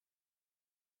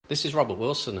This is Robert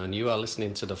Wilson, and you are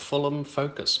listening to the Fulham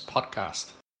Focus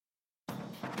podcast.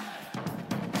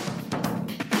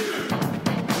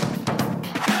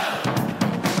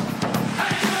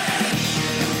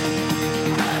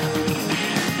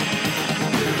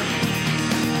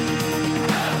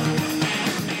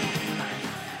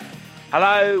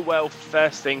 Hello, well,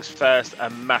 first things first, a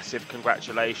massive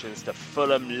congratulations to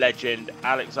Fulham legend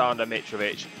Alexander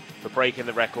Mitrovic for breaking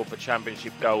the record for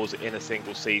championship goals in a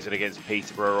single season against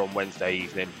Peterborough on Wednesday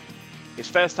evening. His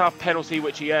first half penalty,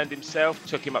 which he earned himself,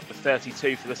 took him up to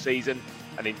 32 for the season,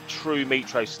 and in true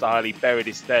Mitro style, he buried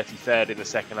his 33rd in the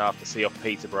second half to see off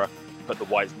Peterborough and put the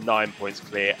Whites 9 points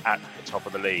clear at the top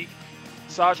of the league.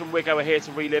 Sarge and Wiggo are here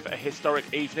to relive a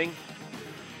historic evening.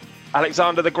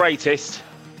 Alexander the Greatest.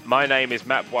 My name is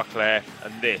Matt Boisclair,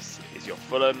 and this is your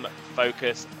Fulham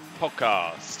Focus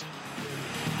podcast.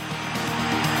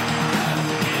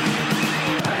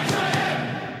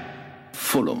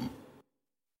 Fulham.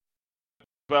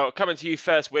 Well, coming to you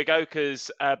first, Wiggo,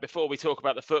 because before we talk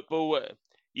about the football,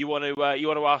 you want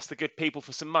to ask the good people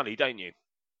for some money, don't you?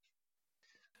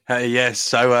 Yes.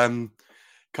 So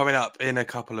coming up in a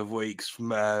couple of weeks,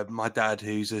 my dad,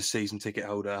 who's a season ticket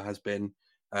holder, has been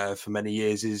for many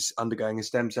years, is undergoing a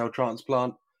stem cell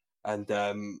transplant, and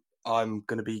I'm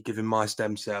going to be giving my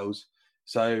stem cells.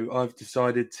 So I've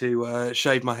decided to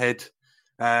shave my head,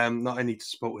 not only to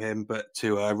support him, but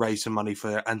to raise some money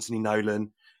for Anthony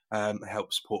Nolan,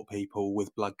 help support people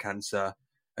with blood cancer.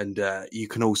 And you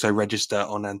can also register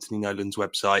on Anthony Nolan's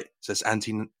website. So it's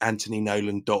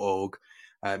anthonynolan.org.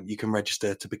 You can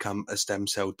register to become a stem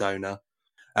cell donor.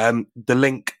 The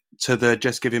link to the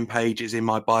Just Giving page is in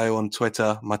my bio on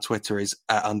Twitter. My Twitter is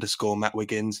 @_Matt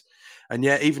Wiggins. And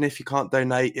yeah, even if you can't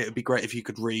donate, it would be great if you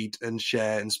could read and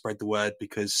share and spread the word,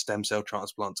 because stem cell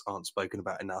transplants aren't spoken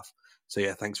about enough. So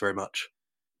yeah, thanks very much.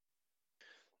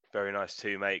 Very nice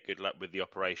too, mate. Good luck with the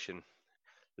operation.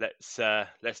 Let's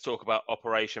talk about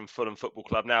Operation Fulham Football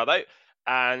Club now, though.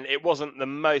 And it wasn't the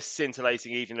most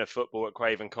scintillating evening of football at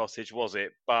Craven Cottage, was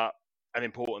it? But an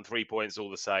important 3 points all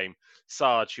the same.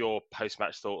 Sarge, your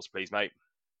post-match thoughts, please, mate.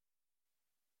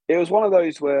 It was one of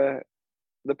those where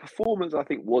the performance, I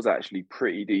think, was actually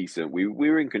pretty decent. We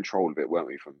were in control of it, weren't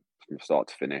we, from start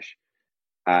to finish?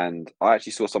 And I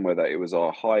actually saw somewhere that it was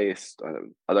our highest.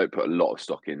 I don't put a lot of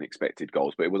stock in expected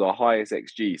goals, but it was our highest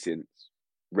XG since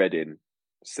Reading,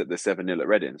 the 7-0 at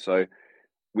Reading. So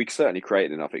we certainly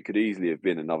created enough. It could easily have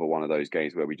been another one of those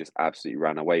games where we just absolutely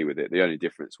ran away with it. The only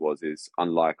difference is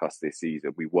unlike us this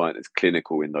season, we weren't as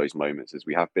clinical in those moments as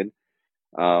we have been.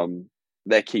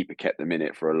 Their keeper kept them in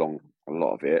it for a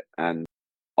lot of it, and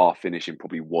our finishing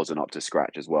probably wasn't up to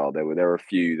scratch as well. There were a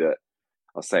few that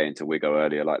I was saying to Wiggo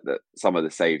earlier, like that some of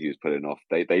the saves he was putting off,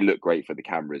 they look great for the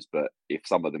cameras, but if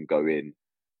some of them go in,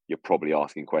 you're probably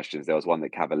asking questions. There was one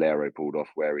that Cavallero pulled off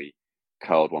where he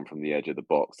curled one from the edge of the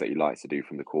box that he likes to do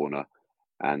from the corner,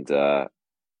 and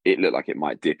it looked like it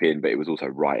might dip in, but it was also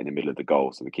right in the middle of the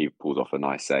goal. So the keeper pulls off a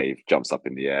nice save, jumps up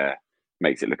in the air,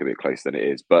 makes it look a bit closer than it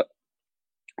is. But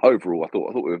overall, I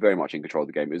thought we were very much in control of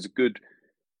the game. It was a good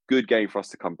game for us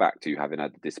to come back to, having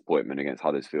had the disappointment against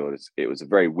Huddersfield. It was a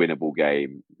very winnable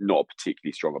game, not a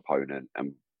particularly strong opponent,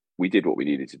 and we did what we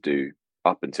needed to do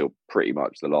up until pretty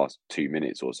much the last 2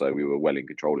 minutes or so. We were well in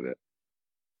control of it.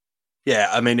 Yeah,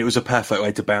 I mean, it was a perfect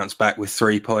way to bounce back with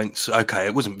 3 points. Okay,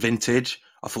 it wasn't vintage.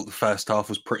 I thought the first half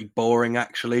was pretty boring,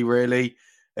 actually, really.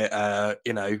 Other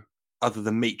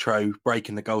than Mitro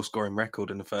breaking the goal-scoring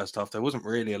record in the first half, there wasn't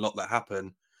really a lot that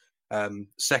happened.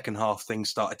 Second half, things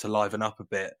started to liven up a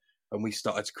bit, and we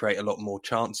started to create a lot more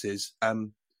chances.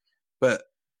 But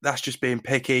that's just being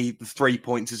picky. The 3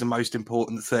 points is the most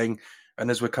important thing.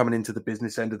 And as we're coming into the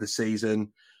business end of the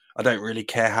season, I don't really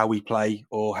care how we play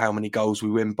or how many goals we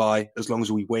win by, as long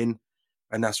as we win.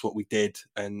 And that's what we did.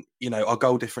 And, our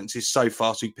goal difference is so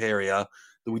far superior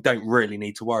that we don't really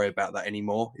need to worry about that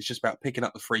anymore. It's just about picking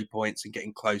up the 3 points and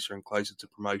getting closer and closer to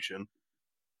promotion.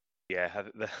 Yeah,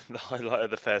 the highlight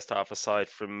of the first half, aside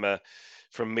from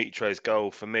Mitro's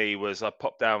goal for me, was I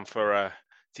popped down to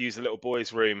use the little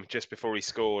boy's room just before he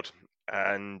scored,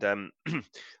 and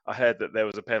I heard that there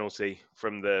was a penalty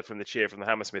from the cheer from the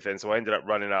Hammersmith end, so I ended up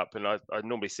running up, and I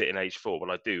normally sit in H4.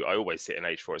 Well, I always sit in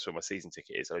H4. It's where my season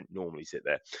ticket is. I don't normally sit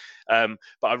there,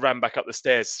 but I ran back up the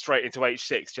stairs straight into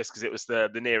H6 just because it was the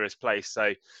nearest place.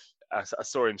 So I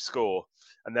saw him score,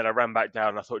 and then I ran back down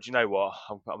and I thought, you know what,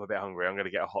 I'm a bit hungry. I'm going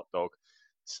to get a hot dog.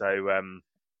 So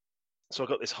I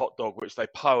got this hot dog, which they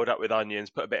piled up with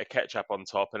onions, put a bit of ketchup on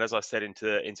top. And as I said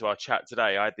into our chat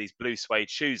today, I had these blue suede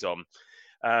shoes on.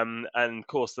 And of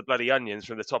course, the bloody onions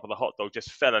from the top of the hot dog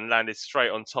just fell and landed straight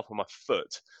on top of my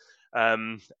foot.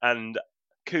 And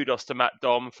kudos to Matt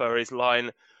Dom for his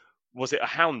line, was it a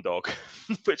hound dog,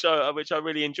 which I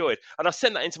really enjoyed. And I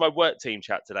sent that into my work team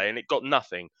chat today, and it got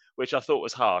nothing, which I thought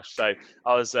was harsh. So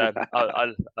I was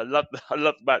I loved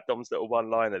Matt Dom's little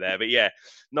one-liner there. But yeah,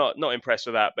 not impressed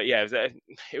with that. But yeah,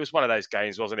 it was one of those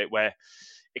games, wasn't it, where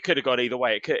it could have gone either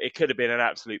way. It could have been an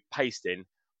absolute pasting,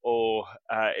 or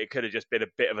it could have just been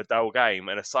a bit of a dull game.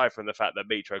 And aside from the fact that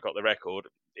Mitro got the record,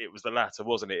 it was the latter,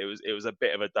 wasn't it? It was a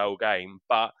bit of a dull game,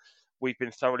 but we've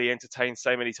been thoroughly entertained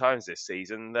so many times this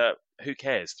season that who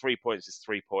cares? 3 points is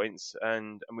 3 points,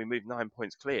 and we moved 9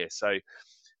 points clear, so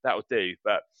that will do.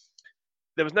 But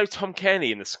there was no Tom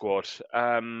Cairney in the squad.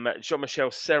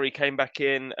 Jean-Michel Seri came back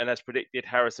in, and as predicted,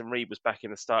 Harrison Reed was back in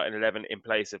the starting 11 in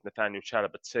place of Nathaniel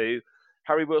Chalobah too.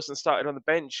 Harry Wilson started on the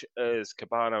bench as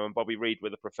Cabano and Bobby Reid were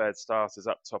the preferred starters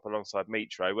up top alongside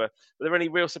Mitro. Were there any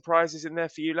real surprises in there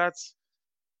for you lads?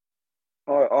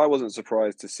 I wasn't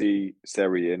surprised to see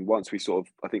Seri in. Once we sort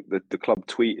of, I think the club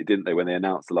tweeted, didn't they, when they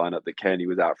announced the lineup that Cairney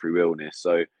was out through illness.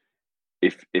 So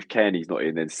if Cairney's not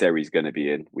in, then Seri's going to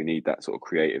be in. We need that sort of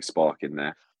creative spark in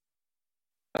there.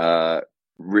 I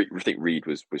think Reid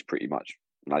was pretty much,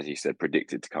 as you said,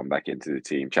 predicted to come back into the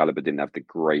team. Chalobah didn't have the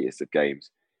greatest of games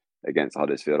against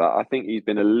Huddersfield. I think he's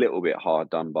been a little bit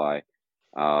hard done by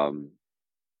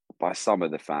some of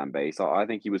the fan base. I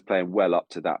think he was playing well up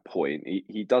to that point.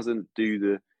 He doesn't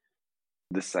do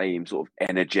the same sort of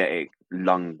energetic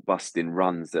lung busting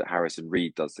runs that Harrison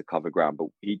Reed does to cover ground, but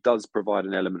he does provide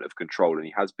an element of control, and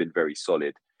he has been very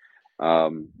solid.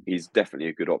 He's definitely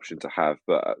a good option to have,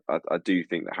 but I do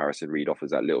think that Harrison Reed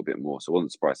offers that little bit more, so I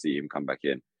wasn't surprised to see him come back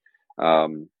in.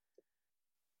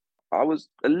 I was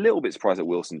a little bit surprised that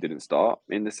Wilson didn't start,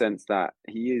 in the sense that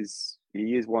he is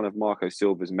one of Marco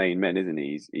Silva's main men, isn't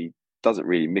he? He doesn't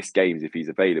really miss games if he's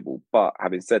available. But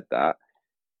having said that,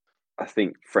 I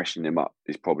think freshening him up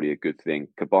is probably a good thing.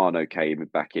 Cabano came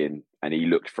back in and he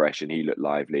looked fresh and he looked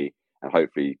lively. And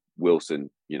hopefully Wilson,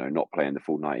 not playing the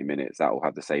full 90 minutes, that will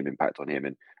have the same impact on him.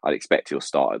 And I'd expect he'll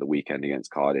start at the weekend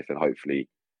against Cardiff, and hopefully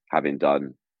having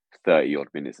done 30 odd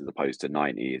minutes as opposed to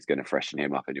 90 is going to freshen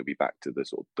him up, and he'll be back to the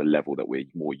sort of the level that we're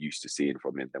more used to seeing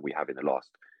from him than we have in the last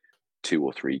 2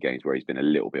 or 3 games where he's been a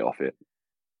little bit off it.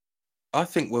 I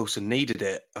think Wilson needed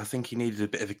it. I think he needed a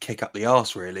bit of a kick up the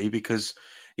arse, really, because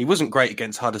he wasn't great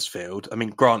against Huddersfield. I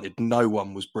mean, granted, no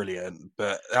one was brilliant,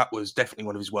 but that was definitely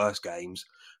one of his worst games.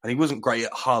 And he wasn't great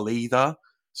at Hull either.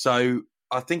 So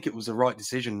I think it was the right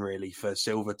decision, really, for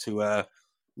Silva to,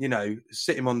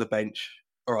 sit him on the bench.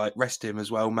 All right, rest him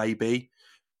as well, maybe.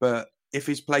 But if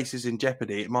his place is in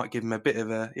jeopardy, it might give him a bit of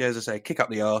a, as I say, kick up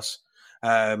the arse,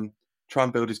 try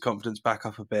and build his confidence back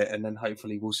up a bit, and then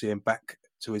hopefully we'll see him back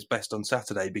to his best on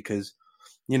Saturday, because,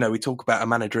 we talk about a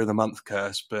manager of the month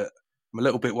curse, but I'm a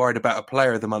little bit worried about a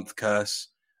player of the month curse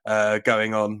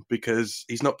going on, because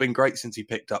he's not been great since he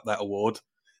picked up that award.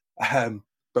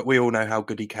 But we all know how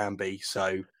good he can be.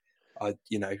 So,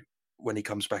 when he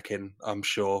comes back in, I'm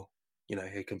sure,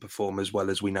 he can perform as well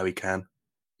as we know he can.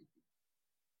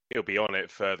 He'll be on it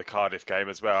for the Cardiff game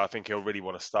as well. I think he'll really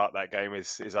want to start that game.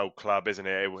 His old club, isn't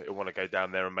it? He'll want to go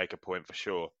down there and make a point for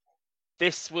sure.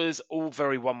 This was all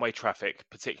very one-way traffic,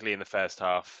 particularly in the first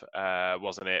half,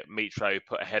 wasn't it? Mitro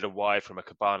put a header wide from a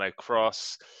Cabano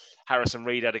cross. Harrison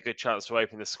Reed had a good chance to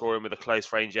open the scoring with a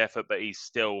close-range effort, but he's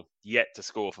still yet to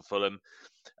score for Fulham.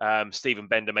 Stephen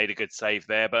Bender made a good save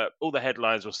there, but all the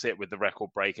headlines will sit with the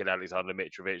record-breaking Alexander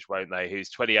Mitrovic, won't they?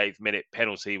 Whose 28th minute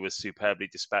penalty was superbly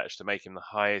dispatched to make him the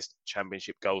highest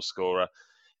championship goal scorer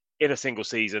in a single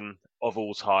season of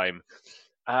all time.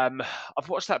 I've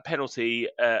watched that penalty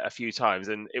a few times,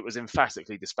 and it was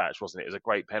emphatically dispatched, wasn't it? It was a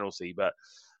great penalty, but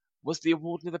was the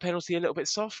awarding of the penalty a little bit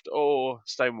soft or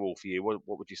stonewall for you? What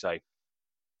would you say?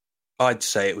 I'd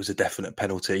say it was a definite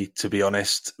penalty, to be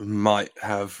honest. Might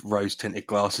have rose-tinted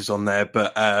glasses on there,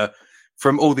 but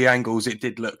from all the angles, it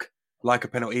did look like a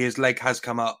penalty. His leg has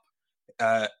come up.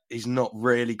 He's not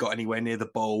really got anywhere near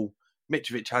the ball.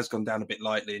 Mitrovic has gone down a bit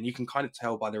lightly, and you can kind of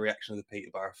tell by the reaction of the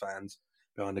Peterborough fans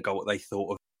behind the goal what they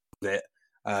thought of it.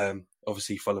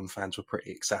 Obviously, Fulham fans were pretty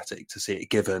ecstatic to see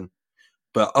it given.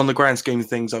 But on the grand scheme of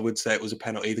things, I would say it was a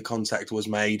penalty. The contact was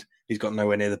made. He's got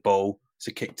nowhere near the ball. It's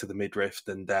a kick to the midriff.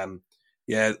 And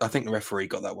I think the referee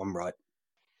got that one right.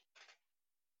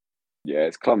 Yeah,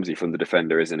 it's clumsy from the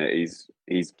defender, isn't it?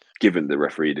 He's given the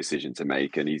referee a decision to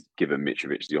make, and he's given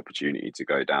Mitrovic the opportunity to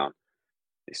go down.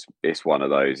 It's one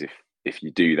of those, if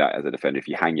you do that as a defender, if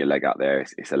you hang your leg out there,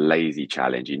 it's a lazy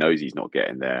challenge. He knows he's not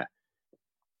getting there.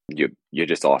 You're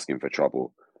just asking for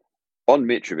trouble. On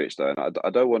Mitrovic, though, and I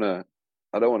don't want to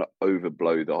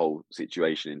overblow the whole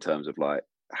situation in terms of like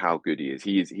how good he is.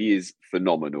 He is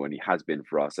phenomenal, and he has been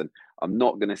for us. And I'm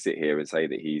not going to sit here and say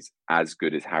that he's as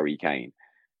good as Harry Kane,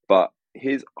 but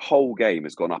his whole game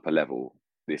has gone up a level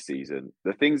this season.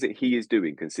 The things that he is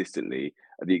doing consistently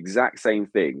are the exact same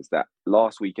things that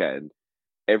last weekend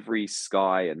every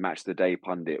Sky and Match of the Day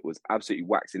pundit was absolutely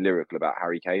waxing lyrical about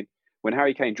Harry Kane. When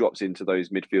Harry Kane drops into those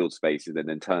midfield spaces and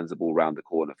then turns the ball around the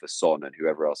corner for Son and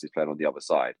whoever else is playing on the other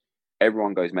side,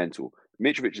 everyone goes mental.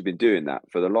 Mitrovic has been doing that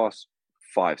for the last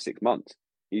 5-6 months.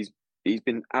 He's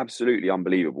been absolutely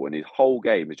unbelievable, and his whole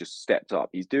game has just stepped up.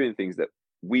 He's doing things that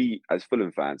we, as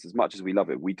Fulham fans, as much as we love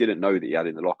him, we didn't know that he had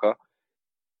in the locker.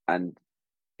 And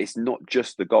it's not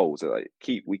just the goals.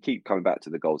 We keep coming back to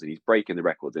the goals, and he's breaking the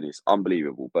records, and it's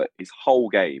unbelievable. But his whole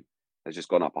game has just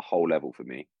gone up a whole level for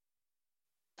me.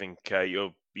 I think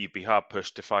you'd be hard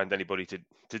pushed to find anybody to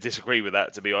disagree with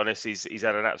that. To be honest, he's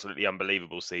had an absolutely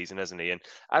unbelievable season, hasn't he? And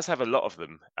as have a lot of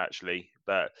them actually.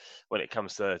 But when it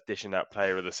comes to dishing out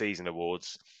Player of the Season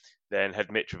awards, then had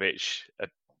Mitrovic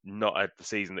not had the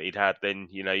season that he'd had, then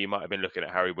you might have been looking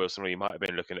at Harry Wilson, or you might have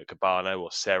been looking at Cabano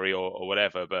or Seri or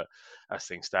whatever. But as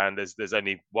things stand, there's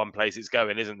only one place it's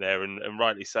going, isn't there? And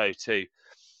rightly so too.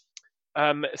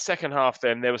 Second half,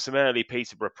 then there was some early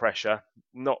Peterborough pressure,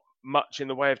 not much in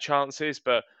the way of chances,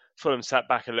 but Fulham sat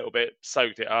back a little bit,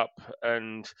 soaked it up,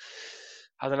 and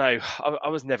I don't know. I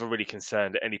was never really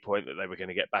concerned at any point that they were going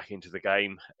to get back into the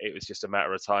game. It was just a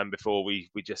matter of time before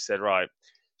we just said, right,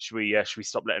 should we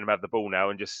stop letting them have the ball now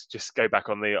and just go back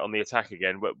on the attack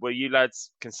again? Were you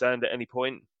lads concerned at any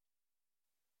point?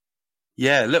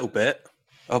 Yeah, a little bit.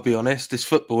 I'll be honest. It's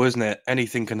football, isn't it?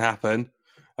 Anything can happen.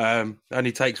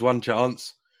 Only takes one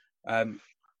chance.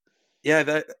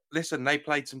 They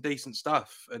played some decent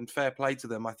stuff, and fair play to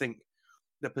them. I think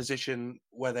the position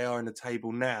where they are in the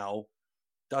table now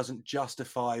doesn't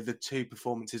justify the two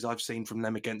performances I've seen from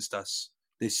them against us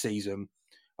this season.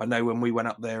 I know when we went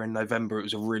up there in November, it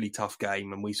was a really tough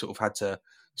game, and we sort of had to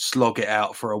slog it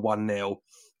out for a 1-0.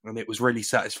 And it was really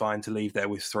satisfying to leave there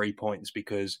with 3 points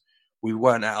because we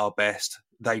weren't at our best.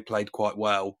 They played quite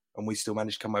well, and we still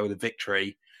managed to come away with a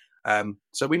victory.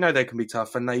 So we know they can be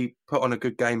tough, and they put on a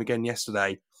good game again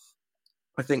yesterday.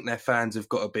 I think their fans have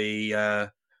got to be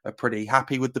are pretty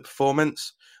happy with the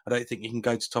performance. I don't think you can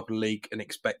go to top of the league and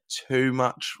expect too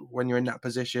much when you're in that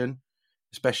position,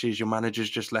 especially as your manager's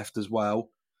just left as well.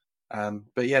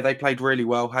 But yeah, they played really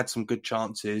well, had some good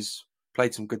chances,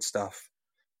 played some good stuff.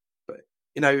 But,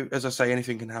 as I say,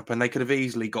 anything can happen. They could have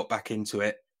easily got back into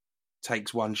it.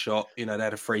 Takes one shot. They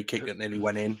had a free kick that nearly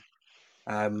went in.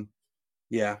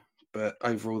 But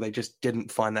overall, they just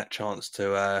didn't find that chance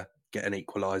to get an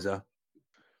equaliser.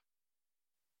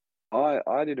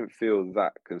 I didn't feel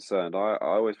that concerned. I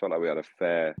always felt like we had a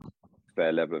fair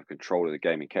level of control of the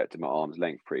game and kept him at arm's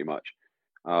length pretty much.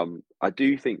 I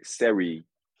do think Seri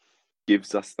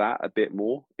gives us that a bit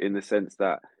more, in the sense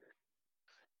that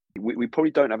we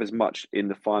probably don't have as much in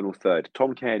the final third.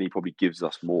 Tom Cairney probably gives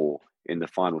us more in the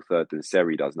final third than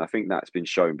Seri does. And I think that's been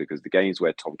shown because the games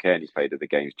where Tom Cairney's played are the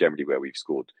games generally where we've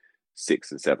scored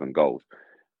 6 and 7 goals.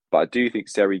 But I do think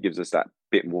Seri gives us that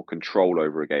bit more control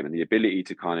over a game and the ability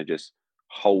to kind of just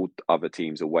hold other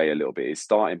teams away a little bit. His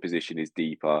starting position is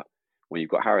deeper. When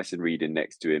you've got Harrison Reed in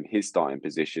next to him, his starting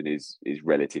position is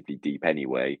relatively deep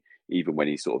anyway, even when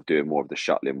he's sort of doing more of the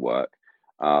shuttling work.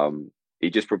 He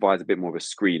just provides a bit more of a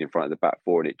screen in front of the back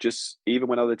four. And it just, even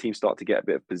when other teams start to get a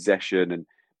bit of possession and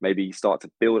maybe start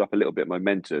to build up a little bit of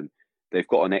momentum, they've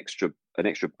got an extra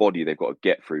body they've got to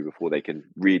get through before they can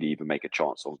really even make a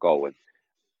chance on goal.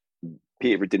 And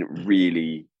Peterborough didn't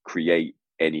really create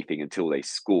anything until they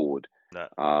scored.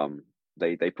 No.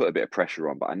 They put a bit of pressure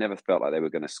on, but I never felt like they were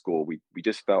going to score. We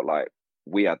just felt like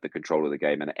we had the control of the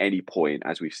game. And at any point,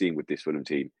 as we've seen with this Fulham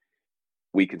team,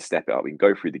 we can step it up. We can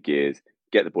go through the gears,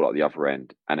 get the ball at the other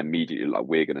end, and immediately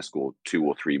we're going to score 2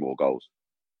 or 3 more goals.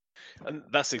 And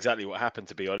that's exactly what happened,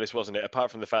 to be honest, wasn't it?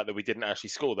 Apart from the fact that we didn't actually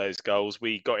score those goals,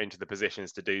 we got into the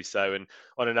positions to do so. And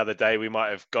on another day, we might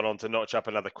have gone on to notch up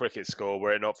another cricket score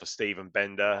were it not for Stephen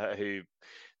Bender, who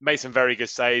made some very good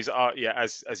saves.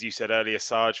 As you said earlier,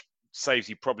 Sarge, saves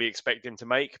you probably expect him to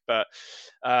make. But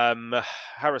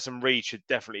Harrison Reed should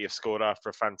definitely have scored after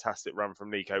a fantastic run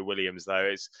from Nico Williams, though.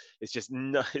 It's just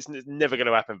it's never going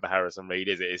to happen for Harrison Reed,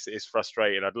 is it? It's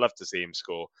frustrating. I'd love to see him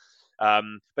score.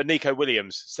 But Nico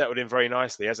Williams settled in very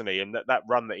nicely, hasn't he? And that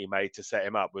run that he made to set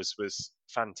him up was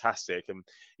fantastic. And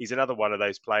he's another one of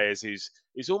those players who's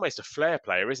almost a flair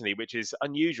player, isn't he? Which is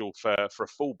unusual for a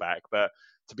fullback, but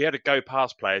to be able to go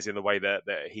past players in the way that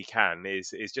he can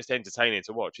is just entertaining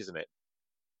to watch, isn't it?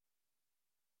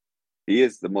 He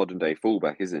is the modern day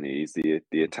fullback, isn't he? He's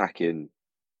the attacking,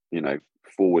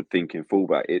 forward thinking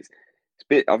fullback. It's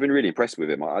I've been really impressed with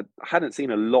him. I hadn't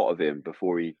seen a lot of him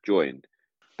before he joined,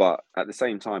 but at the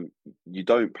same time, you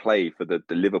don't play for the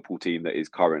Liverpool team that is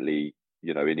currently,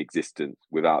 in existence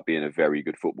without being a very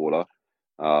good footballer.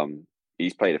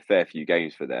 He's played a fair few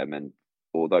games for them, and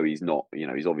although he's not,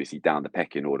 he's obviously down the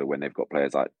pecking order when they've got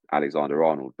players like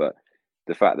Alexander-Arnold, but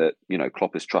the fact that,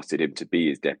 Klopp has trusted him to be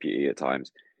his deputy at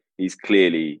times, he's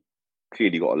clearly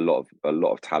got a lot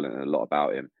of talent and a lot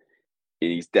about him.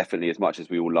 He's definitely, as much as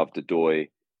we all love Doy,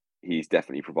 he's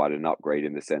definitely provided an upgrade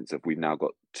in the sense of we've now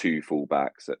got two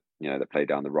fullbacks that play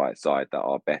down the right side that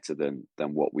are better than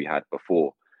what we had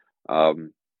before. I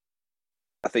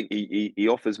think he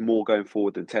offers more going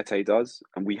forward than Tete does,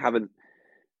 and we haven't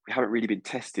really been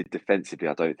tested defensively,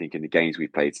 I don't think, in the games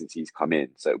we've played since he's come in.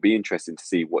 So it'll be interesting to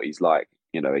see what he's like,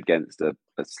 against a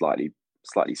slightly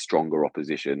stronger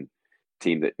opposition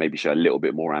team that maybe show a little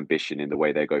bit more ambition in the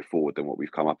way they go forward than what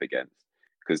we've come up against.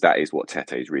 Because that is what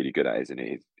Tete is really good at, isn't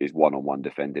it? His one-on-one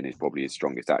defending is probably his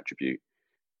strongest attribute.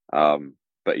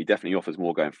 But he definitely offers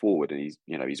more going forward, and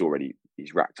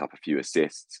he's racked up a few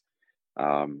assists.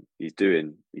 He's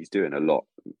doing a lot,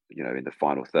 in the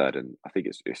final third, and I think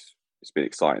it's been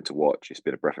exciting to watch. It's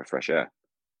been a breath of fresh air.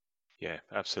 Yeah,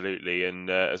 absolutely. And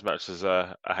as much as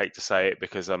I hate to say it,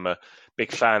 because I'm a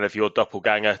big fan of your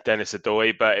doppelganger, Denis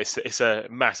Odoi, but it's a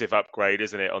massive upgrade,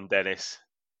 isn't it, on Dennis?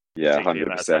 Yeah,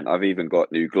 100%. I've even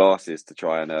got new glasses to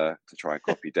try and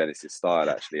copy Dennis's style.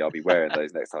 Actually, I'll be wearing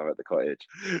those next time at the cottage.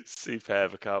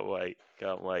 Superb! I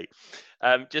can't wait.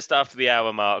 Just after the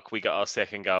hour mark, we got our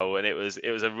second goal, and it was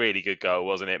a really good goal,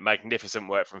 wasn't it? Magnificent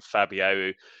work from Fabio,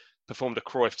 who performed a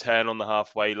Cruyff turn on the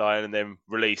halfway line and then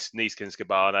released Neeskens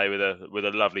Kebano with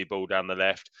a lovely ball down the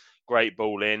left. Great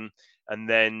ball in, and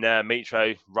then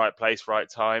Mitro, right place, right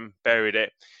time, buried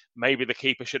it. Maybe the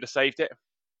keeper should have saved it,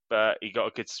 but he got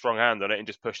a good strong hand on it and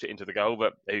just pushed it into the goal,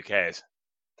 but who cares?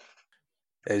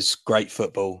 It's great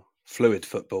football, fluid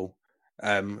football.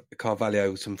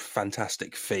 Carvalho, some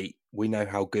fantastic feet. We know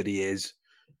how good he is.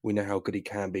 We know how good he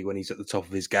can be when he's at the top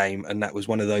of his game, and that was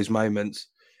one of those moments.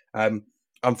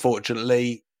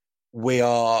 Unfortunately, we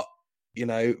are,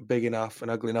 big enough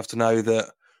and ugly enough to know that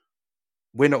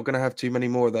we're not going to have too many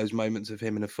more of those moments of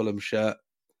him in a Fulham shirt.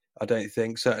 I don't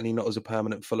think, certainly not as a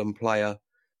permanent Fulham player.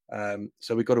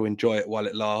 So we've got to enjoy it while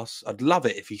it lasts. I'd love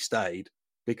it if he stayed,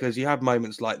 because you have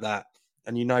moments like that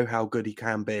and you know how good he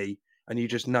can be. And you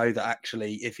just know that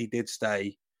actually, if he did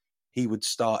stay, he would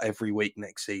start every week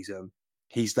next season.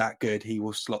 He's that good. He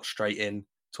will slot straight in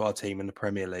to our team in the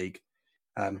Premier League.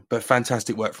 But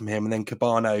fantastic work from him. And then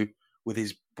Kebano with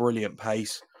his brilliant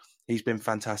pace. He's been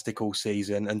fantastic all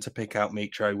season. And to pick out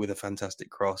Mitro with a fantastic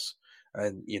cross.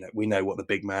 And, we know what the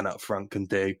big man up front can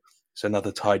do. It's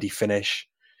another tidy finish.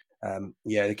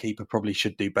 The keeper probably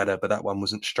should do better, but that one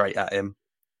wasn't straight at him.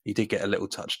 He did get a little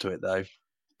touch to it, though.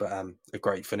 But a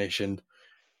great finish. And,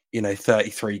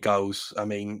 33 goals. I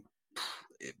mean,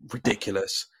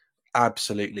 ridiculous.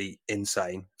 Absolutely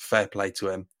insane. Fair play to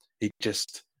him. He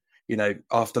just...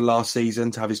 after last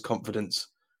season, to have his confidence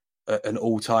at an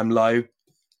all-time low,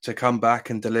 to come back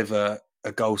and deliver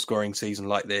a goal-scoring season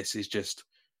like this is just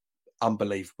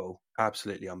unbelievable.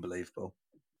 Absolutely unbelievable.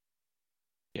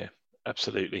 Yeah,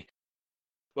 absolutely.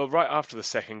 Well, right after the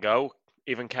second goal,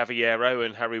 Ivan Cavallero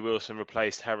and Harry Wilson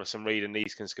replaced Harrison Reed and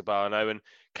Neeskens Kebano, and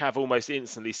Cav almost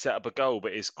instantly set up a goal,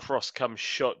 but his cross-come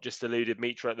shot just eluded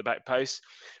Mitro at the back post.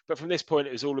 But from this point,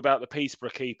 it was all about the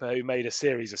Peterborough keeper, who made a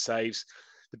series of saves,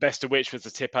 the best of which was the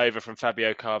tip over from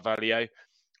Fabio Carvalho.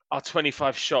 Our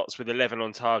 25 shots with 11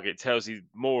 on target tells you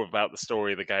more about the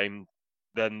story of the game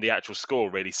than the actual score,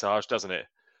 really, Sarge, doesn't it?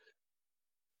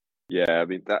 Yeah, I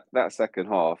mean, that second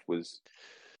half was...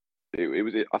 It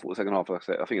was. I thought the second half, like I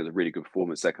said, I think it was a really good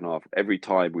performance. Second half, every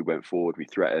time we went forward, we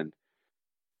threatened.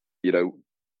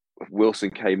 Wilson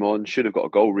came on, should have got a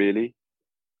goal. Really,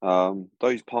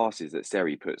 those passes that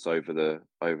Seri puts over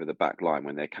the back line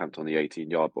when they're camped on the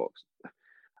 18-yard box.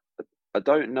 I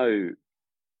don't know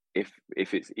if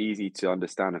it's easy to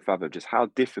understand and fathom just how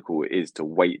difficult it is to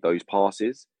weight those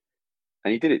passes.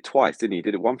 And he did it twice, didn't he? He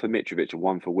did it one for Mitrovic and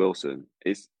one for Wilson.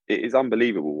 It is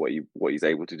unbelievable what he's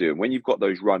able to do. And when you've got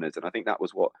those runners, and I think that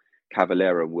was what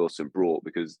Cavallero and Wilson brought,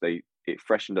 because it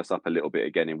freshened us up a little bit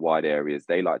again in wide areas.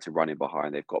 They like to run in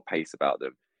behind. They've got pace about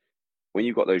them. When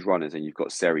you've got those runners and you've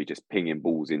got Seri just pinging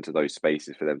balls into those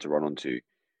spaces for them to run onto,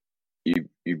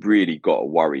 you've really got to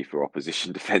worry for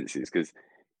opposition defences, because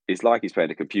it's like he's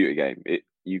playing a computer game.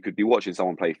 You could be watching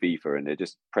someone play FIFA and they're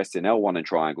just pressing L1 and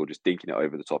triangle, just dinking it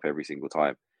over the top every single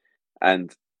time.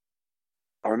 And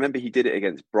I remember he did it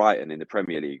against Brighton in the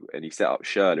Premier League, and he set up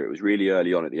Schürrle. It was really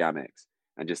early on at the Amex,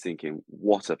 and just thinking,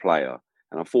 what a player.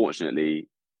 And unfortunately,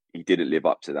 he didn't live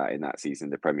up to that in that season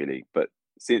in the Premier League. But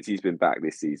since he's been back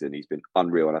this season, he's been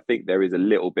unreal. And I think there is a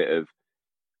little bit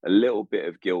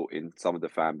of guilt in some of the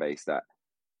fan base that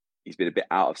he's been a bit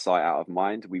out of sight, out of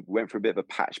mind. We went for a bit of a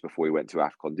patch before we went to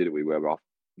AFCON, didn't we? Where the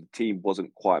team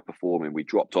wasn't quite performing. We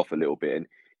dropped off a little bit, and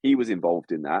he was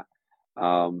involved in that.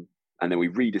 And then we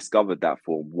rediscovered that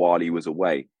form while he was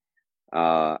away.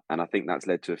 And I think that's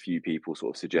led to a few people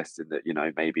sort of suggesting that,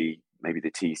 maybe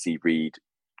the TC Reed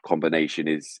combination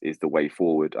is the way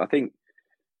forward. I think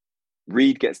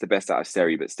Reed gets the best out of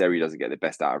Seri, but Seri doesn't get the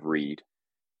best out of Reed.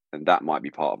 And that might be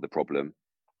part of the problem.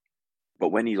 But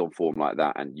when he's on form like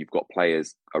that, and you've got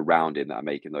players around him that are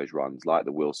making those runs, like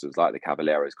the Wilsons, like the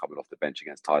Caballeros coming off the bench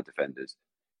against tired defenders,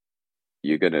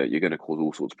 you're gonna cause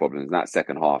all sorts of problems. And that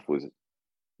second half was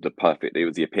it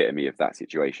was the epitome of that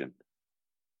situation.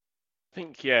 I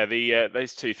think,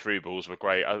 those 2 through balls were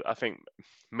great. I think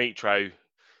Mitro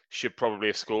should probably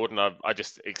have scored, and I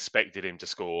just expected him to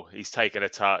score. He's taken a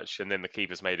touch, and then the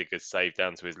keeper's made a good save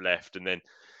down to his left, and then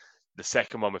the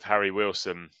second one with Harry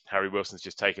Wilson. Harry Wilson's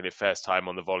just taken it first time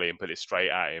on the volley and put it straight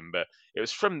at him. But it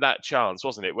was from that chance,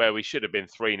 wasn't it, where we should have been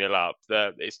 3-0 up.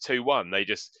 It's 2-1. They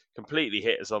just completely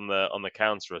hit us on the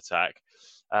counter attack.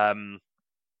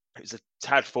 It was a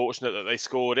tad fortunate that they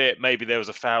scored it. Maybe there was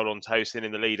a foul on Tosin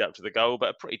in the lead up to the goal, but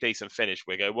a pretty decent finish,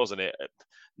 Wiggo, wasn't it?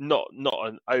 Not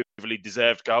an overly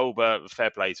deserved goal, but fair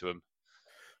play to him.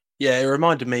 Yeah, it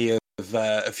reminded me of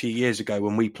a few years ago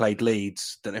when we played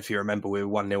Leeds. Don't know if you remember, we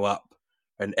were 1-0 up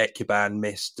and Ekuban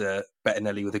missed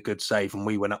Bettinelli with a good save, and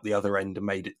we went up the other end and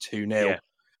made it 2-0.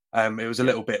 Yeah. It was a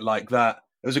little bit like that.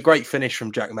 It was a great finish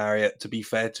from Jack Marriott, to be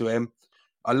fair to him.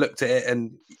 I looked at it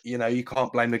and, you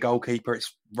can't blame the goalkeeper.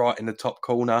 It's right in the top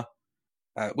corner.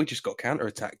 We just got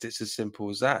counter-attacked. It's as simple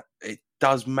as that. It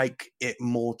does make it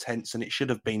more tense than it should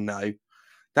have been, though.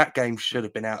 That game should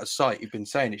have been out of sight. You've been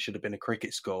saying it should have been a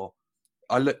cricket score.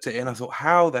 I looked at it and I thought,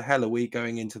 how the hell are we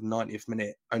going into the 90th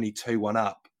minute only 2-1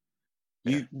 up?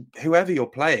 Whoever you're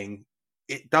playing,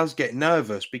 it does get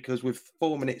nervous because with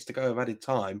 4 minutes to go of added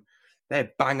time,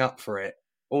 they're bang up for it.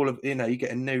 You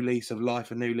get a new lease of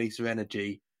life, a new lease of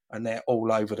energy, and they're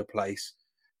all over the place.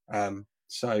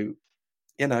 So,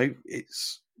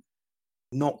 it's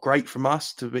not great from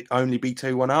us to only be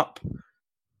 2-1 up,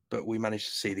 but we managed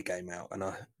to see the game out, and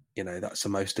that's the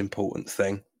most important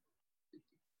thing.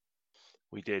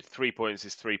 We did. 3 points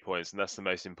is 3 points, and that's the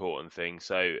most important thing.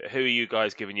 So who are you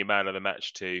guys giving your man of the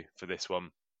match to for this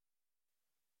one?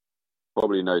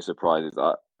 Probably no surprises.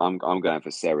 I'm going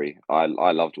for Seri. I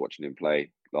loved watching him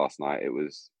play last night. It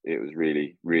was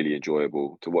really, really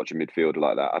enjoyable to watch a midfielder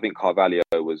like that. I think Carvalho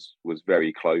was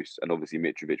very close, and obviously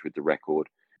Mitrovic with the record.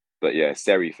 But yeah,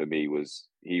 Seri for me was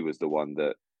the one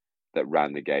that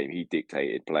ran the game. He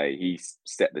dictated play. He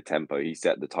set the tempo. He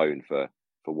set the tone for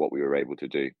what we were able to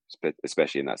do,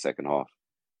 especially in that second half.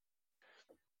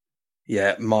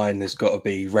 Yeah, mine has got to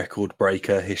be record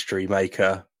breaker, history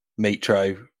maker,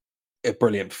 Mitro. A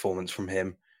brilliant performance from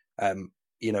him.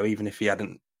 Even if he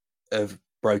hadn't have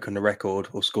broken the record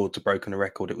or scored to broken the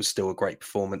record, it was still a great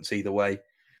performance either way.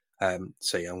 I'm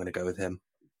going to go with him.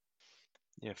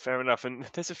 Yeah, fair enough. And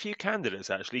there's a few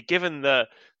candidates actually. Given that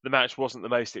the match wasn't the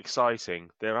most exciting,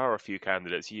 there are a few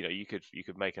candidates. You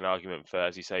could make an argument for,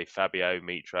 as you say, Fabio,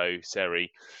 Mitro,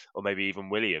 Seri, or maybe even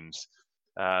Williams.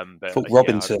 But I thought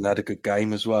Robinson had a good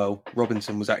game as well.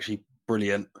 Robinson was actually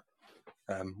brilliant.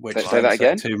 Say that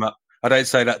again? Too much. I don't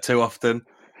say that too often,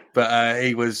 but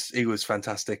he was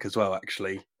fantastic as well.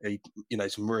 Actually,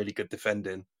 some really good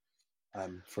defending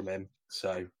from him.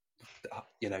 So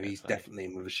he's definitely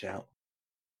in with a shout.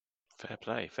 Fair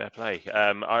play.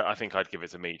 I think I'd give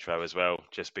it to Mitro as well,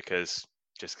 just because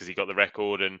he got the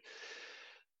record, and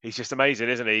he's just amazing,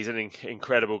 isn't he? He's an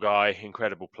incredible guy,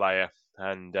 incredible player,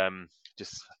 and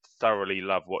just thoroughly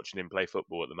love watching him play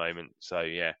football at the moment. So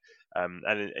yeah,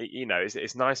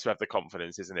 it's nice to have the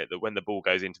confidence, isn't it, that when the ball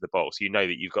goes into the box,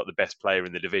 that you've got the best player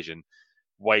in the division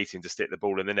waiting to stick the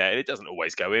ball in the net. And it doesn't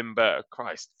always go in, but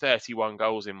Christ, 31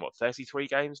 goals in 33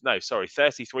 games? No, sorry,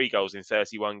 33 goals in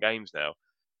 31 games now.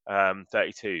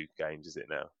 32 games, is it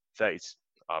now? 30.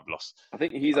 I've lost. I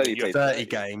think he's only played 30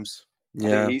 games.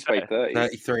 Yeah, he's played 30.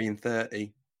 33 and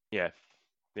 30. Yeah,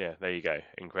 there you go.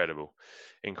 Incredible.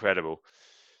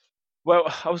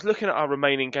 Well, I was looking at our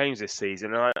remaining games this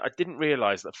season, and I didn't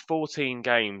realise that 14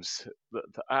 games,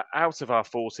 out of our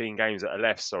 14 games that are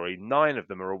left, 9 of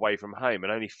them are away from home,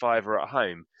 and only 5 are at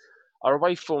home. Our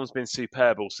away form's been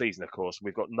superb all season, of course.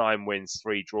 We've got 9 wins,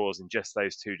 3 draws, and just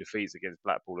those 2 defeats against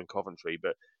Blackpool and Coventry.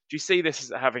 But do you see this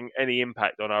as having any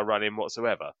impact on our run-in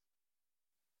whatsoever?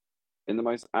 In the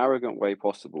most arrogant way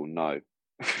possible, no.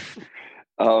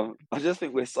 I just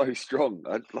think we're so strong.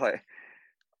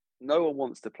 No one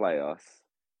wants to play us.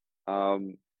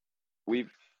 We've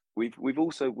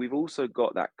also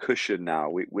got that cushion now.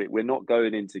 We're not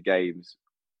going into games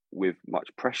with much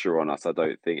pressure on us. I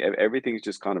don't think everything's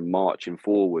just kind of marching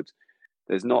forward.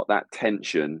 There's not that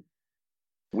tension.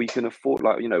 We can afford,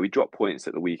 we dropped points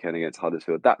at the weekend against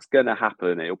Huddersfield. That's going to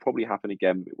happen. It'll probably happen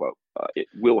again. Well, it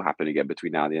will happen again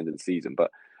between now and the end of the season.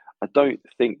 But I don't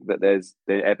think that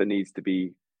there ever needs to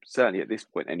be, certainly at this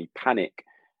point, any panic.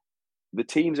 The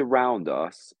teams around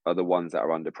us are the ones that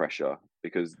are under pressure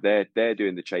because they're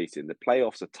doing the chasing. The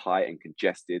playoffs are tight and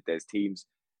congested. There's teams,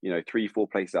 3-4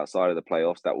 places outside of the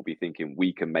playoffs that will be thinking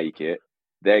we can make it.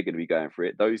 They're going to be going for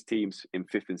it. Those teams in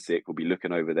 5th and 6th will be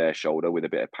looking over their shoulder with a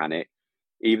bit of panic.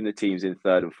 Even the teams in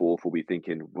 3rd and 4th will be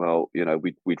thinking, well,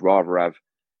 we'd rather have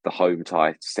the home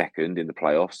tie 2nd in the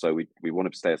playoffs, so we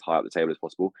want to stay as high up the table as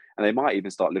possible. And they might even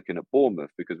start looking at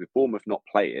Bournemouth because with Bournemouth not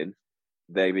playing,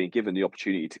 they've been given the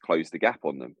opportunity to close the gap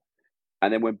on them.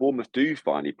 And then when Bournemouth do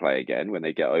finally play again, when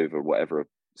they get over whatever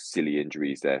silly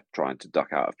injuries they're trying to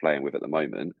duck out of playing with at the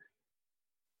moment,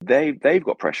 they've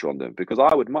got pressure on them because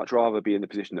I would much rather be in the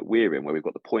position that we're in, where we've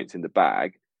got the points in the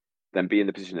bag, than be in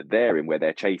the position that they're in, where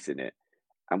they're chasing it.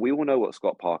 And we all know what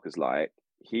Scott Parker's like.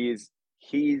 He's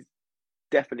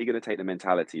definitely going to take the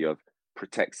mentality of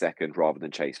protect second rather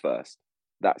than chase first.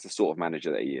 That's the sort of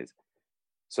manager that he is.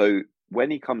 So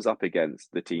when he comes up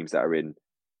against the teams that are in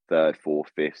 3rd, 4th,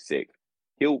 5th,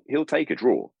 6th, he'll take a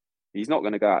draw. He's not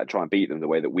going to go out and try and beat them the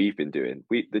way that we've been doing.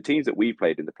 The teams that we've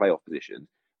played in the playoff position,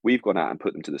 we've gone out and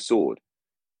put them to the sword.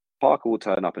 Parker will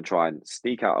turn up and try and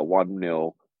sneak out a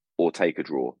 1-0 or take a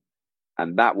draw.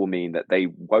 And that will mean that they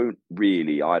won't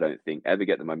really, I don't think, ever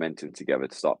get the momentum together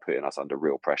to start putting us under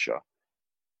real pressure.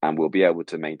 And we'll be able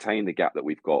to maintain the gap that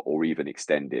we've got or even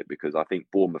extend it, because I think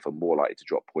Bournemouth are more likely to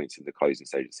drop points in the closing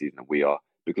stage of the season than we are,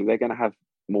 because they're going to have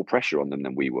more pressure on them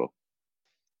than we will.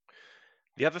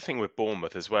 The other thing with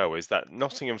Bournemouth as well is that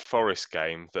Nottingham Forest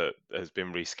game that has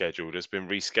been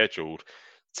rescheduled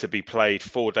to be played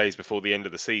 4 days before the end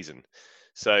of the season.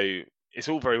 So it's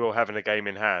all very well having a game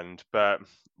in hand, but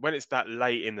when it's that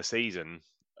late in the season,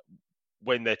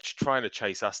 when they're trying to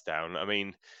chase us down, I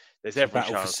mean, there's every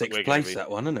chance that we're going to be...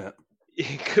 that one, isn't it?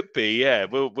 It could be, yeah.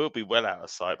 We'll be well out of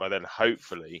sight by then,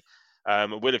 hopefully.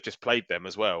 We'll have just played them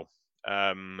as well.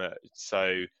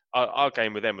 So our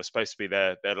game with them was supposed to be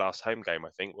their last home game, I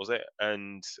think, was it?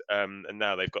 And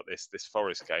now they've got this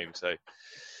Forest game. So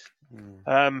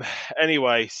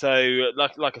anyway, so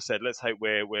like I said, let's hope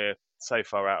we're so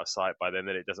far out of sight by then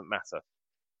that it doesn't matter.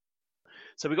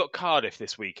 So we got Cardiff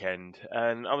this weekend,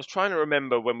 and I was trying to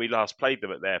remember when we last played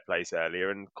them at their place earlier,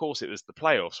 and of course it was the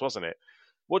playoffs, wasn't it?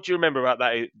 What do you remember about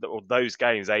that or those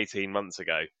games 18 months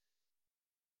ago?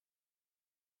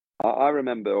 I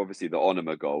remember obviously the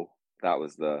Onuma goal. That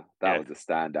was the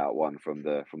standout one from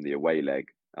the away leg.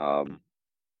 I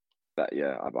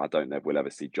don't know if we'll ever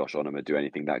see Josh Onuma do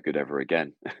anything that good ever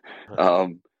again.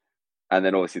 And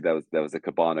then obviously there was a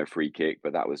Cabano free kick,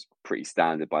 but that was pretty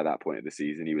standard by that point of the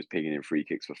season. He was pinging in free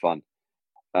kicks for fun.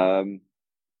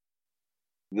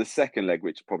 The second leg,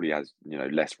 which probably has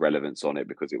less relevance on it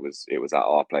because it was at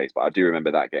our place, but I do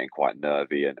remember that getting quite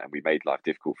nervy and we made life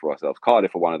difficult for ourselves.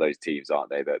 Cardiff are one of those teams, aren't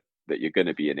they, that you're going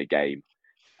to be in a game,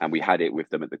 and we had it with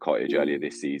them at the Cottage earlier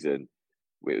this season.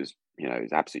 It was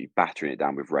absolutely battering it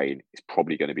down with rain. It's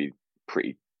probably going to be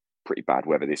pretty bad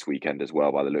weather this weekend as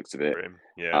well, by the looks of it.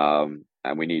 Yeah.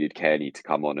 And we needed Kearney to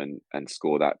come on and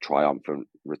score that triumphant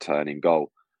returning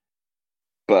goal.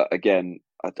 But again,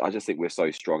 I just think we're so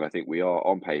strong. I think we are,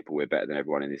 on paper, we're better than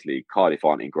everyone in this league. Cardiff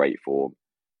aren't in great form.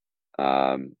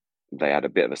 They had a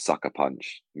bit of a sucker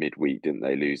punch midweek, didn't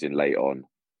they, losing late on?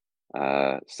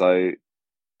 So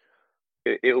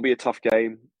it'll be a tough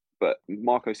game. But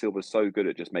Marco Silva's so good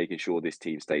at just making sure this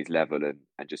team stays level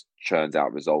and just churns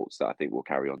out results that I think we'll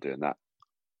carry on doing that.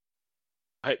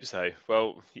 I hope so.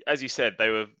 Well, as you said, they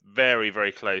were very,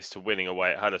 very close to winning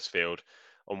away at Huddersfield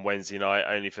on Wednesday night,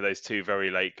 only for those 2 very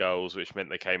late goals, which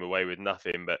meant they came away with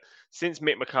nothing. But since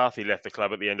Mick McCarthy left the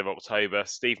club at the end of October,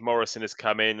 Steve Morrison has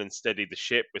come in and steadied the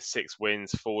ship with 6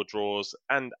 wins, 4 draws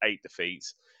and 8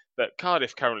 defeats. But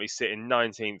Cardiff currently sit in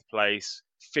 19th place,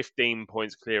 15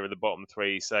 points clear of the bottom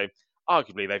 3. So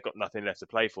arguably they've got nothing left to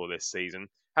play for this season.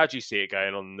 How do you see it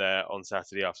going on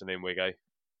Saturday afternoon, Wiggo?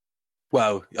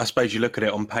 Well, I suppose you look at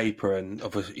it on paper and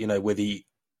obviously, we're the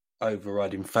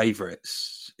overriding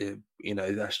favourites.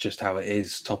 That's just how it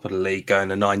is. Top of the league, going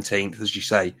to 19th, as you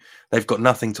say. They've got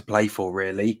nothing to play for,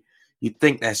 really. You'd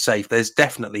think they're safe. There's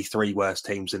definitely 3 worse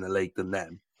teams in the league than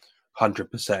them,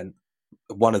 100%.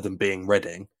 One of them being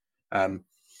Reading.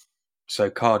 So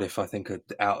Cardiff, I think, are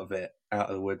out of it. out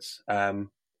of the woods.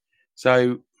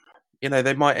 So,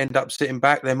 they might end up sitting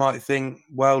back. They might think,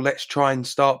 well, let's try and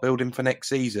start building for next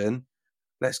season.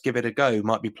 Let's give it a go.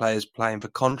 Might be players playing for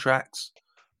contracts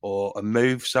or a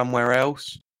move somewhere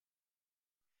else.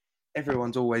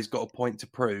 Everyone's always got a point to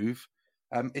prove.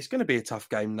 It's going to be a tough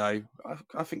game, though.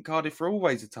 I think Cardiff are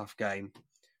always a tough game.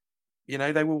 They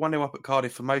were 1-0 up at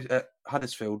Cardiff at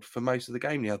Huddersfield for most of the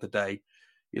game the other day.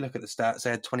 You look at the stats; they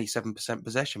had 27%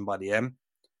 possession by the end.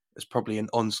 It's probably an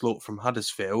onslaught from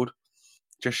Huddersfield.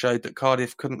 Just showed that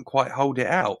Cardiff couldn't quite hold it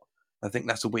out. I think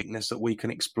that's a weakness that we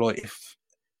can exploit if,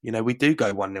 we do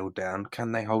go 1-0 down.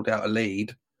 Can they hold out a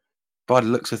lead? By the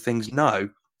looks of things, no.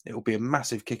 It will be a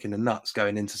massive kick in the nuts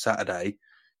going into Saturday.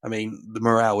 I mean, the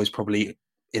morale is probably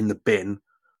in the bin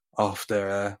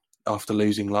after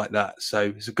losing like that.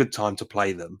 So it's a good time to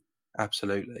play them.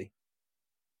 Absolutely.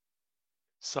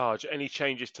 Sarge, any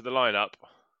changes to the lineup?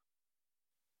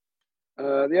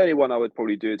 The only one I would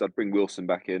probably do is I'd bring Wilson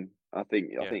back in. I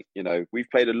think we've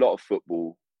played a lot of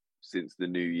football since the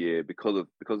new year because of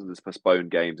the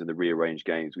postponed games and the rearranged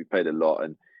games. We played a lot,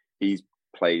 and he's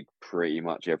played pretty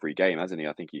much every game, hasn't he?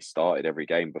 I think he started every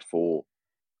game before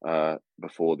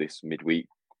this midweek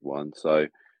one. So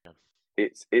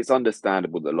it's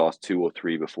understandable that the last 2 or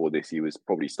 3 before this he was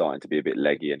probably starting to be a bit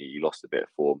leggy and he lost a bit of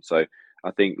form. So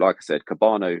I think, like I said,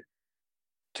 Cabano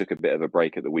took a bit of a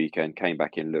break at the weekend, came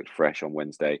back in, looked fresh on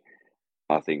Wednesday.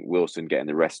 I think Wilson getting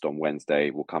the rest on Wednesday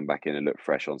will come back in and look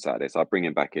fresh on Saturday. So I'd bring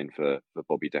him back in for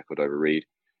Bobby Decordova-Reid.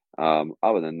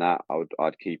 Other than that,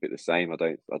 I'd keep it the same. I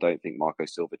don't think Marco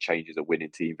Silva changes a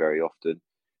winning team very often.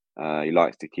 He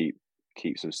likes to keep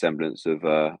some semblance of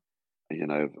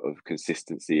of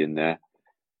consistency in there.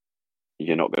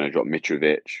 You're not going to drop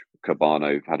Mitrovic.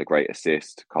 Cabano had a great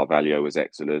assist. Carvalho was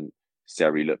excellent.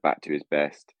 Seri looked back to his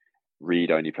best.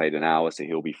 Reid only played an hour, so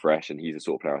he'll be fresh, and he's the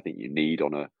sort of player I think you need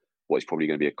on what is probably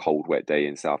going to be a cold, wet day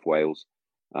in South Wales.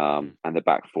 And the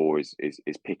back four is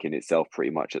picking itself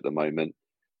pretty much at the moment.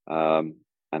 And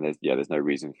there's no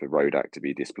reason for Rodak to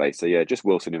be displaced. So yeah, just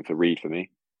Wilson in for Reid for me.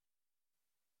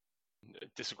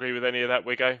 Disagree with any of that,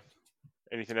 Wiggo?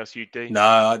 Anything else you do?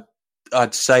 No,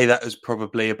 I'd say that was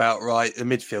probably about right. The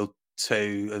midfield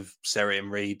two of Seri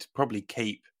and Reid probably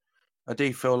keep. I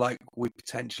do feel like we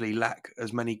potentially lack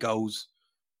as many goals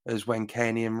as when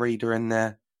Kearney and Reid are in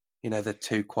there. They're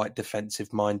two quite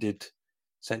defensive-minded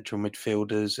central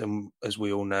midfielders, and as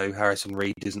we all know, Harrison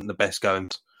Reid isn't the best going,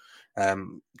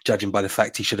 judging by the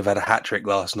fact he should have had a hat-trick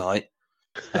last night.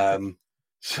 But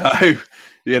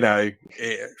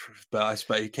I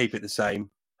suppose you keep it the same.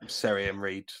 Seri and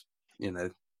Reid,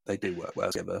 they do work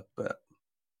well together. But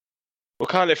well,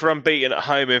 Cardiff are unbeaten at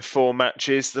home in 4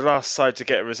 matches. The last side to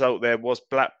get a result there was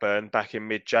Blackburn back in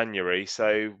mid-January.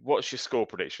 So what's your score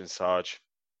prediction, Sarge?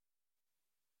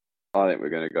 I think we're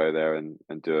going to go there and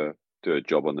do a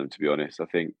job on them, to be honest. I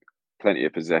think plenty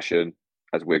of possession.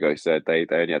 As Wiggo said, they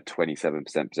only had 27%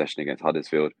 possession against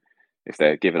Huddersfield. If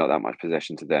they're giving up that much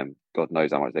possession to them, God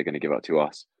knows how much they're going to give up to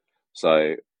us.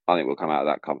 So I think we'll come out of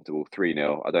that comfortable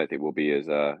 3-0. I don't think we'll be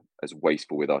as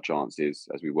wasteful with our chances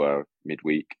as we were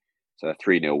midweek. So a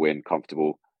 3-0 win,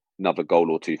 comfortable. Another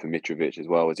goal or 2 for Mitrovic as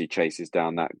well as he chases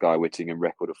down that Guy Whittingham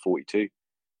record of 42.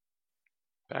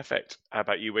 Perfect. How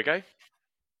about you, Wiggo?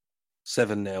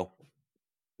 7-0.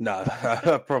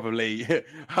 No, probably.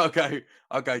 I'll go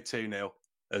 2-0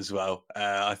 as well.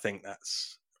 I think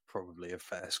that's probably a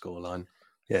fair scoreline.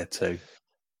 Yeah, 2.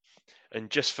 And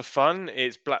just for fun,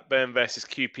 it's Blackburn versus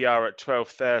QPR at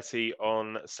 12:30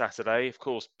 on Saturday. Of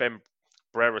course, Ben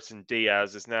Brereton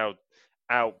Diaz is now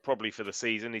out probably for the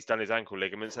season. He's done his ankle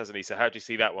ligaments, hasn't he? So how do you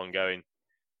see that one going?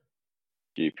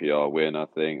 QPR win, I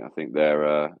think. I think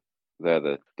they're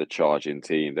the charging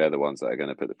team. They're the ones that are going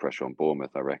to put the pressure on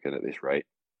Bournemouth, I reckon, at this rate.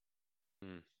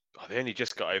 Oh, they only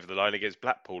just got over the line against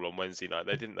Blackpool on Wednesday night,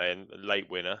 though, didn't they? A late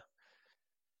winner.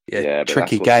 Yeah, but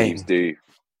tricky that's what game. Teams do.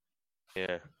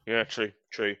 Yeah,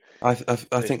 true. I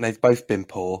think they've both been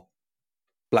poor,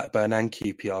 Blackburn and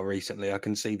QPR recently. I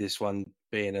can see this one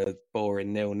being a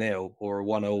boring 0-0 or a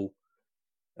 1-1.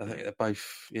 I think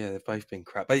they've both been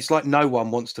crap. But it's like no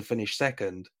one wants to finish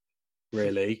second,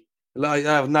 really. Like,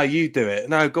 oh, no, you do it.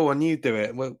 No, go on, you do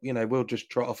it. We'll just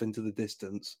trot off into the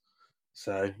distance.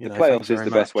 So the playoffs is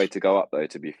the best way to go up, though.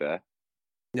 To be fair.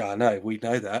 Yeah, I know. We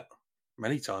know that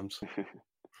many times.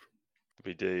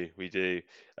 We do.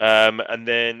 And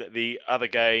then the other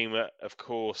game, of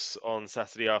course, on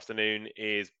Saturday afternoon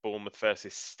is Bournemouth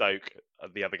versus Stoke,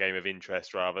 the other game of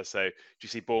interest, rather. So do you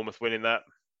see Bournemouth winning that?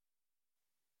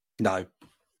 No.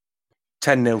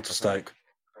 10-0 to Stoke.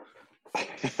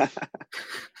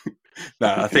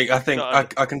 No, I think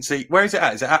I can see. Where is it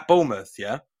at? Is it at Bournemouth,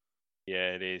 yeah?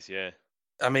 Yeah, it is. Yeah.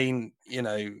 I mean,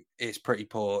 it's pretty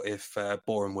poor if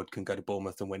Boreham Wood can go to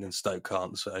Bournemouth and win and Stoke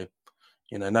can't. So,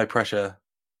 no pressure,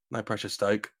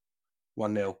 Stoke,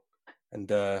 1-0. And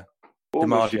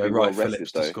Bournemouth should be DiMaggio, well right, rested,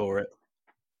 Phillips though. to score it.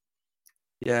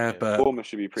 Yeah, but Bournemouth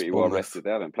should be pretty well Bournemouth. rested.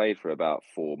 They haven't played for about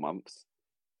 4 months,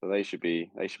 so they should be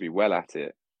well at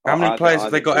it. How many players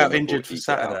have they got out Bournemouth injured will for keep it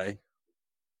out. Saturday?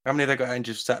 How many have they got out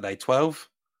injured for Saturday? 12?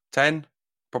 10?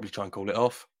 Probably try and call it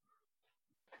off.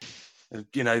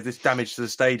 This damage to the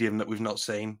stadium that we've not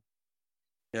seen.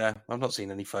 Yeah, I've not seen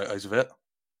any photos of it.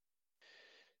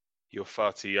 You're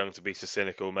far too young to be so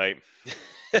cynical, mate.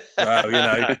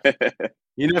 Well,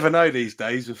 you never know these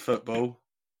days with football.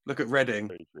 Look at Reading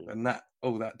and that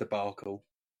debacle.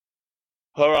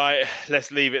 All right,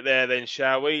 let's leave it there then,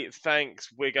 shall we?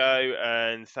 Thanks, Wiggo,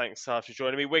 and thanks, Sarge, for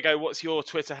joining me. Wiggo, what's your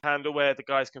Twitter handle where the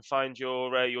guys can find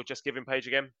your Just Giving page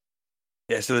again?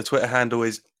 Yeah, so the Twitter handle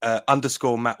is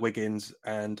 _ Matt Wiggins,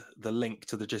 and the link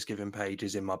to the Just Giving page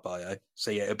is in my bio.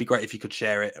 So yeah, it'd be great if you could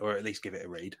share it or at least give it a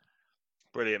read.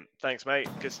 Brilliant. Thanks, mate.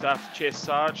 Good stuff. Cheers,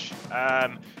 Sarge.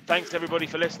 Thanks, everybody,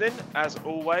 for listening. As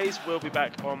always, we'll be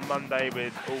back on Monday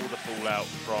with all the fallout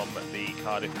from the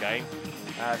Cardiff game.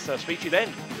 So speak to you then.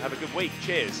 Have a good week.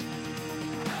 Cheers.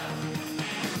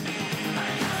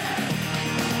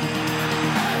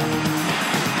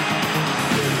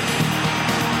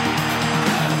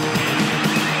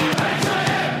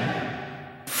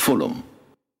 Fulham.